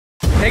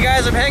Hey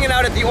guys, I'm hanging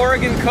out at the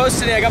Oregon coast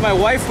today. I got my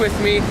wife with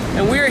me,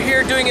 and we're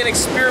here doing an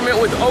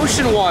experiment with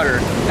ocean water.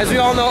 As we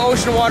all know,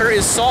 ocean water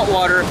is salt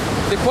water.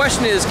 The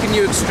question is, can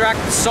you extract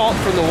the salt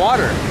from the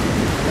water?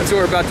 That's what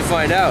we're about to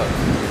find out.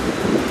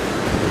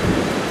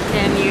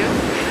 Can you?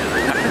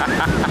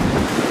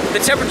 The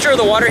temperature of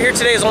the water here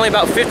today is only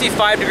about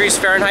 55 degrees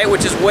Fahrenheit,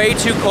 which is way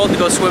too cold to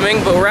go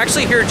swimming, but we're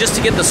actually here just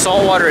to get the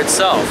salt water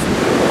itself.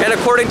 And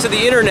according to the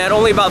internet,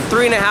 only about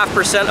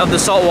 3.5% of the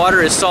salt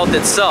water is salt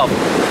itself.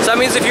 So that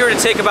means if you were to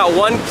take about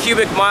 1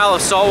 cubic mile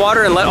of salt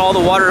water and let all the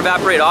water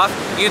evaporate off,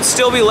 you'd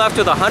still be left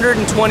with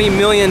 120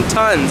 million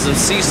tons of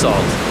sea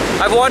salt.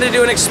 I've wanted to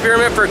do an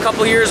experiment for a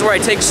couple of years where I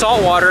take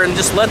salt water and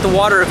just let the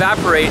water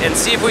evaporate and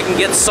see if we can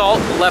get salt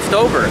left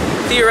over.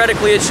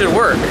 Theoretically, it should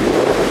work.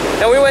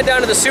 Now we went down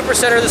to the super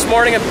center this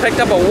morning and picked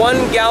up a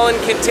 1-gallon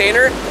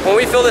container. When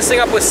we fill this thing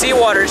up with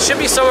seawater, it should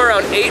be somewhere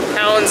around 8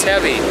 pounds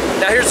heavy.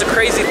 Now here's the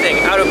crazy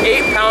thing. Out of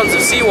 8 pounds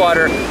of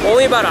seawater,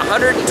 only about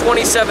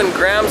 127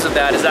 grams of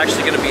that is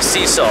actually going to be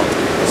sea salt.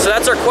 So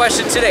that's our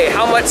question today.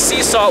 How much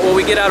sea salt will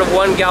we get out of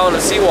 1 gallon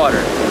of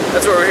seawater?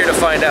 That's what we're here to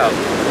find out.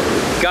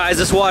 Guys,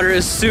 this water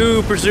is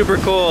super, super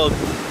cold.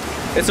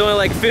 It's only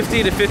like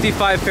 50 to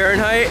 55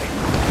 Fahrenheit,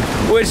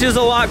 which is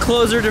a lot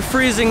closer to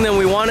freezing than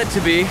we want it to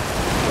be.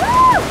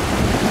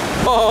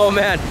 Oh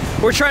man,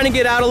 we're trying to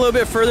get out a little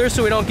bit further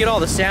so we don't get all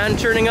the sand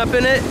churning up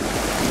in it.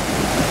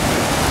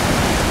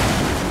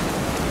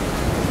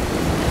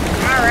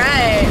 All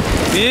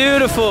right.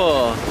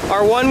 Beautiful.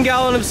 Our 1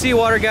 gallon of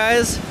seawater,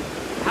 guys.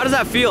 How does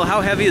that feel?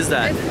 How heavy is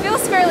that? It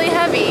feels fairly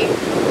heavy.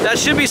 That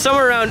should be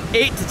somewhere around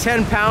 8 to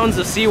 10 pounds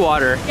of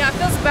seawater. Yeah, it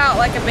feels about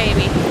like a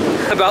baby.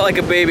 About like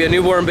a baby, a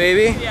newborn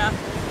baby? Yeah.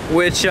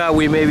 Which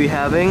we may be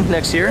having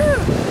next year.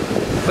 Woo.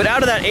 But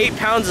out of that 8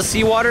 pounds of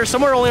seawater,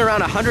 somewhere only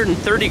around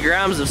 130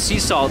 grams of sea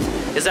salt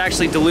is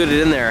actually diluted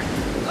in there.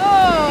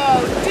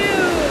 Oh,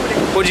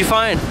 dude. What'd you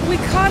find? We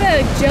caught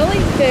a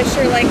jellyfish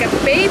or like a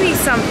baby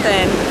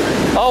something.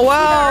 Oh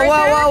wow, right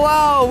wow, there? wow,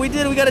 wow. We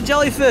got a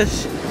jellyfish.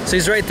 So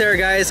he's right there,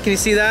 guys. Can you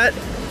see that?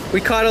 We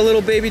caught a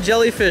little baby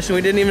jellyfish and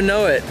we didn't even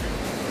know it.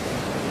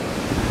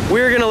 We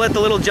were gonna let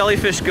the little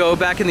jellyfish go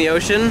back in the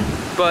ocean,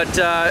 but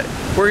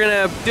we're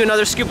gonna do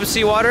another scoop of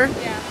seawater.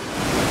 Yeah.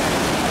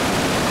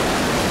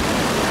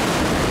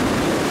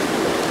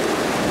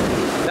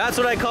 That's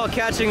what I call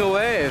catching a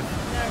wave.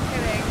 No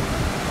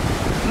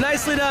kidding.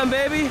 Nicely done,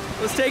 baby.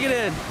 Let's take it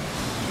in.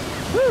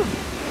 Woo.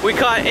 We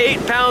caught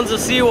 8 pounds of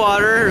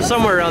seawater, or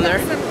somewhere around there.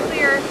 Some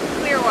clear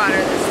water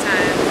this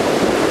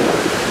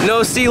time.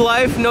 No sea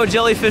life, no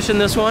jellyfish in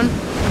this one.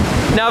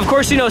 Now, of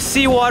course, you know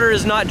seawater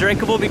is not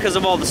drinkable because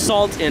of all the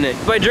salt in it.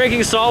 By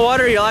drinking salt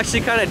water, you'll actually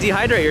kind of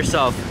dehydrate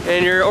yourself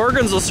and your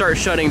organs will start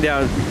shutting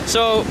down.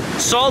 So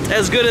salt,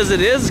 as good as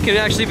it is, can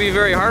actually be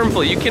very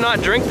harmful. You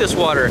cannot drink this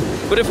water.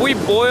 But if we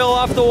boil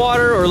off the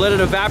water or let it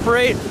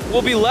evaporate,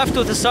 we'll be left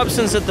with a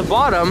substance at the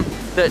bottom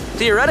that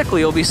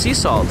theoretically will be sea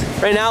salt.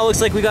 Right now, it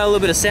looks like we got a little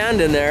bit of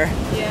sand in there.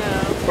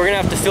 Yeah. We're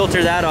gonna have to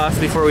filter that off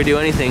before we do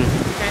anything.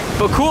 Okay.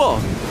 But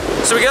cool.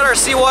 So we got our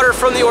seawater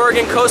from the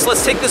Oregon coast.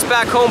 Let's take this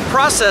back home,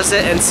 process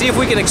it, and see if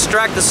we can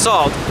extract the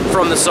salt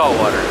from the salt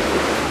water.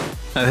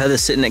 I've had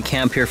this sitting at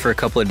camp here for a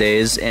couple of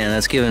days, and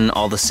that's given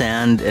all the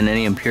sand and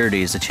any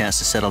impurities a chance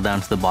to settle down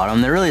to the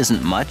bottom. There really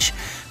isn't much,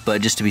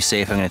 but just to be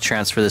safe, I'm going to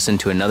transfer this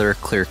into another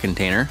clear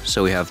container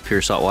so we have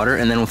pure salt water,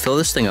 and then we'll fill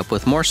this thing up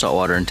with more salt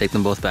water and take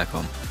them both back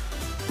home.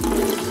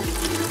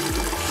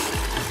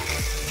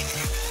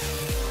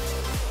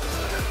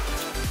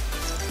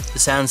 The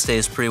sand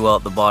stays pretty well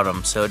at the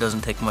bottom, so it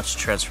doesn't take much to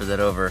transfer that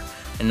over.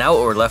 And now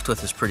what we're left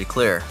with is pretty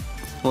clear.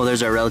 Well,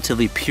 there's our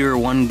relatively pure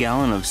 1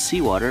 gallon of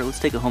seawater. Let's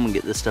take it home and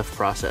get this stuff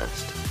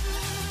processed.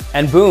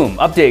 And boom,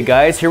 update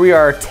guys, here we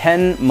are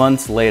 10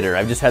 months later.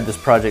 I've just had this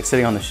project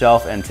sitting on the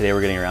shelf and today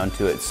we're getting around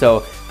to it.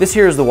 So this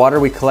here is the water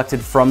we collected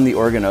from the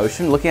Oregon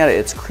Ocean. Looking at it,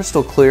 it's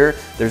crystal clear.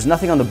 There's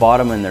nothing on the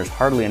bottom and there's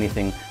hardly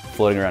anything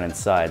floating around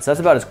inside. So that's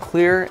about as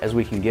clear as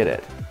we can get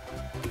it.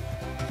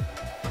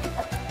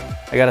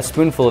 I got a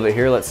spoonful of it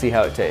here. Let's see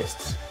how it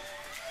tastes.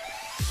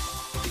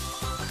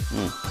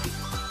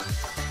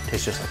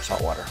 Tastes just like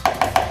salt water.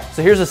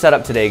 So here's the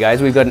setup today,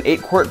 guys. We've got an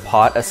 8-quart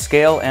pot, a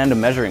scale, and a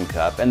measuring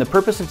cup. And the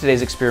purpose of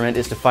today's experiment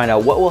is to find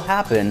out what will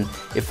happen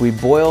if we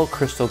boil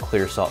crystal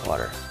clear salt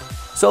water.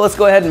 So let's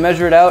go ahead and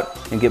measure it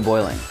out and get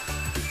boiling.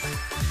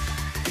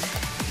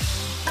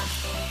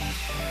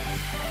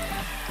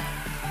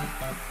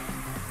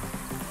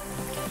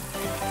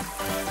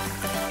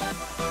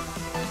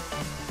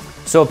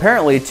 So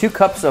apparently 2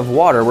 cups of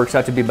water works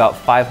out to be about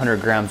 500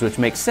 grams, which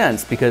makes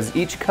sense because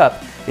each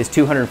cup is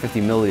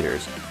 250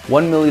 milliliters.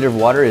 1 milliliter of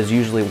water is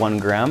usually 1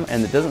 gram,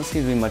 and it doesn't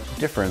seem to be much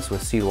difference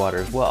with seawater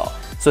as well.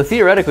 So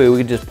theoretically, we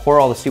could just pour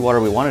all the seawater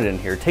we wanted in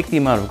here, take the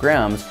amount of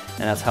grams,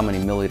 and that's how many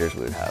milliliters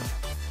we would have.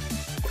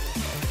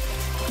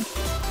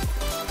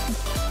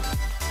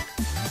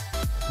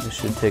 This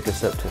should take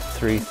us up to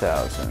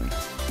 3,000.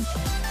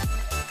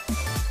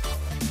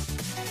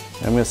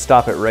 I'm going to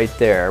stop it right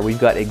there. We've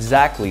got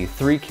exactly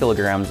 3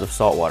 kilograms of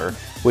salt water.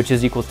 which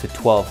is equal to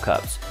 12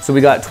 cups. So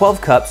we got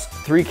 12 cups,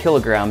 3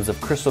 kilograms of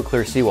crystal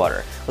clear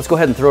seawater. Let's go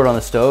ahead and throw it on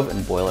the stove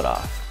and boil it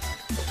off.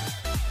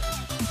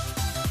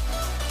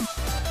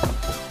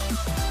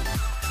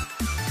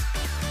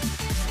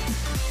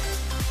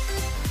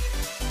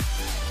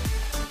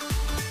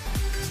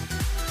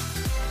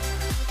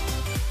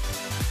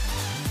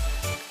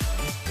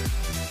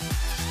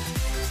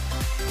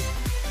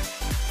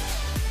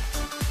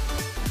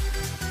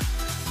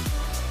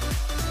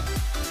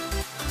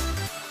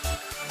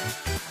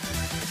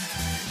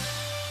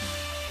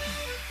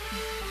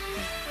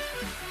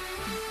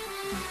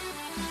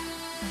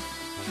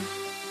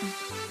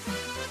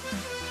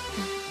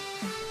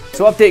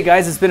 So update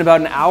guys, it's been about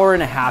an hour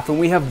and a half and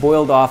we have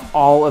boiled off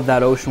all of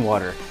that ocean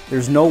water.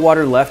 There's no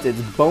water left,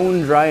 it's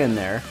bone dry in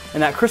there,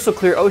 and that crystal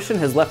clear ocean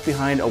has left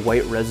behind a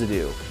white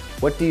residue.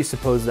 What do you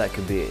suppose that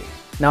could be?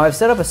 Now I've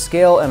set up a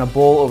scale and a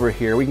bowl over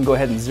here. We can go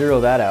ahead and zero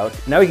that out.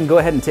 Now we can go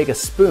ahead and take a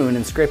spoon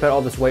and scrape out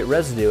all this white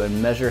residue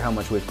and measure how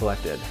much we've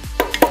collected.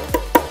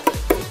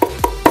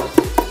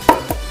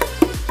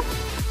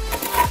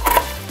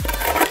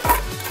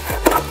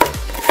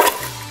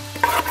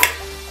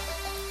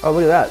 Oh,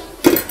 look at that.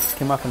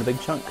 Came off in a big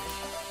chunk.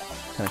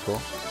 Kind of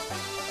cool.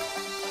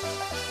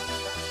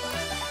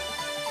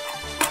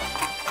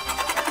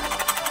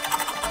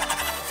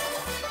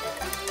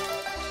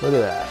 Look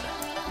at that.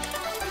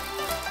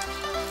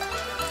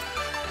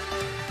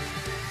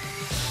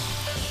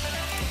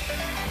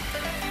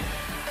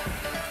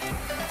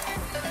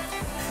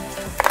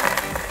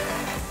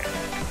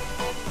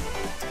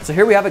 So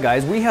here we have it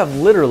guys, we have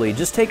literally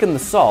just taken the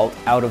salt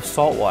out of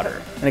salt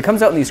water. And it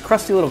comes out in these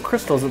crusty little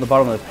crystals at the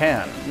bottom of the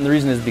pan. And the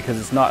reason is because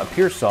it's not a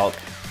pure salt,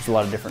 there's a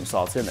lot of different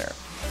salts in there.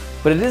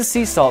 But it is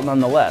sea salt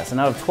nonetheless, and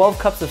out of 12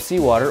 cups of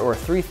seawater, or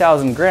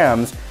 3,000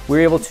 grams, we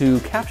were able to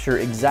capture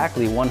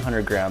exactly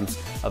 100 grams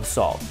of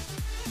salt.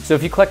 So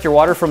if you collect your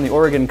water from the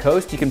Oregon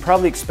coast, you can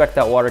probably expect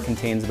that water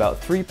contains about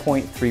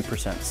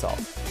 3.3% salt.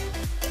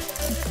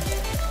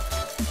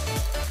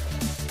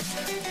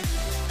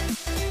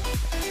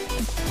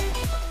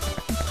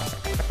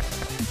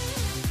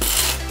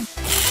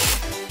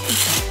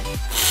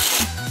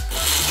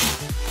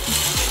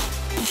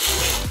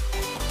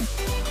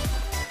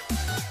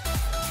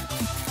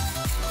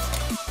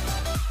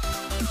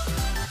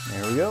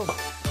 There we go.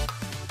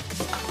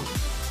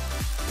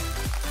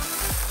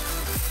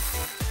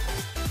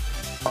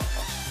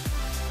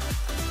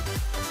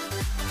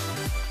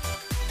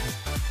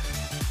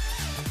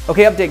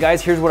 Okay, update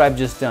guys, here's what I've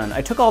just done.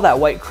 I took all that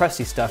white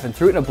crusty stuff and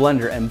threw it in a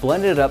blender and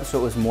blended it up so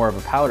it was more of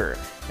a powder.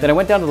 Then I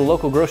went down to the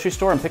local grocery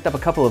store and picked up a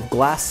couple of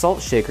glass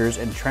salt shakers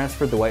and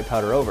transferred the white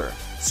powder over.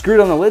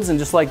 Screwed on the lids, and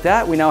just like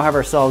that, we now have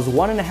ourselves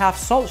 1.5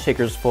 salt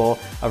shakers full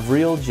of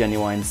real,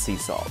 genuine sea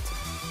salt.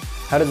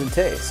 How does it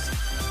taste?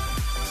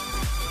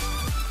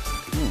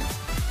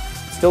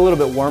 Still a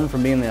little bit warm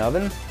from being in the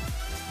oven.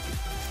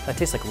 That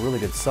tastes like really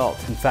good salt.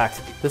 In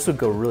fact, this would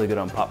go really good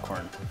on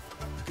popcorn.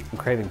 I'm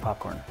craving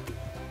popcorn.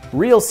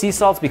 Real sea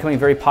salt's becoming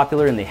very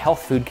popular in the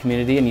health food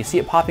community, and you see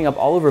it popping up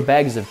all over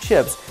bags of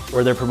chips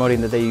where they're promoting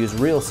that they use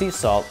real sea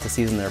salt to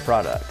season their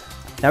product.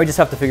 Now we just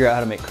have to figure out how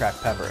to make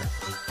cracked pepper.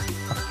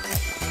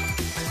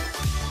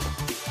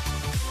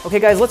 Okay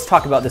guys, let's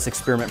talk about this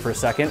experiment for a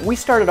second. We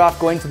started off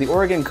going to the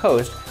Oregon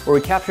coast where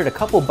we captured a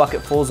couple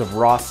bucketfuls of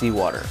raw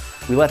seawater.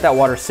 We let that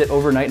water sit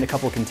overnight in a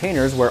couple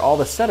containers where all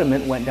the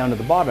sediment went down to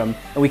the bottom,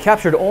 and we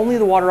captured only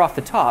the water off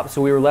the top,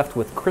 so we were left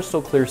with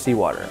crystal clear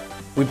seawater.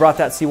 We brought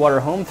that seawater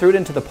home, threw it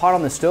into the pot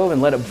on the stove,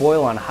 and let it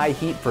boil on high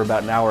heat for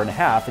about an hour and a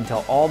half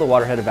until all the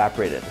water had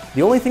evaporated.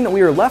 The only thing that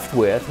we were left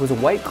with was a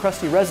white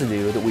crusty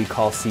residue that we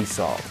call sea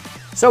salt.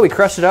 So we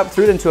crushed it up,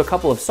 threw it into a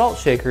couple of salt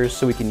shakers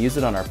so we can use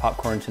it on our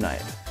popcorn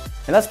tonight.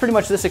 And that's pretty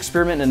much this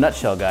experiment in a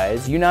nutshell,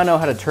 guys. You now know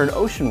how to turn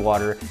ocean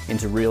water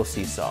into real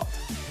sea salt.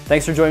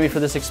 Thanks for joining me for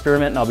this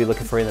experiment, and I'll be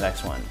looking for you in the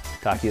next one.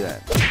 Talk to you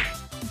then.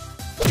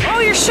 Oh,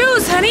 your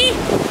shoes, honey!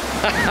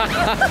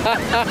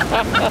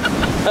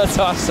 That's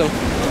awesome.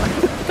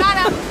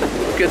 Got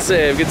him! Good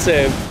save, good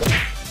save.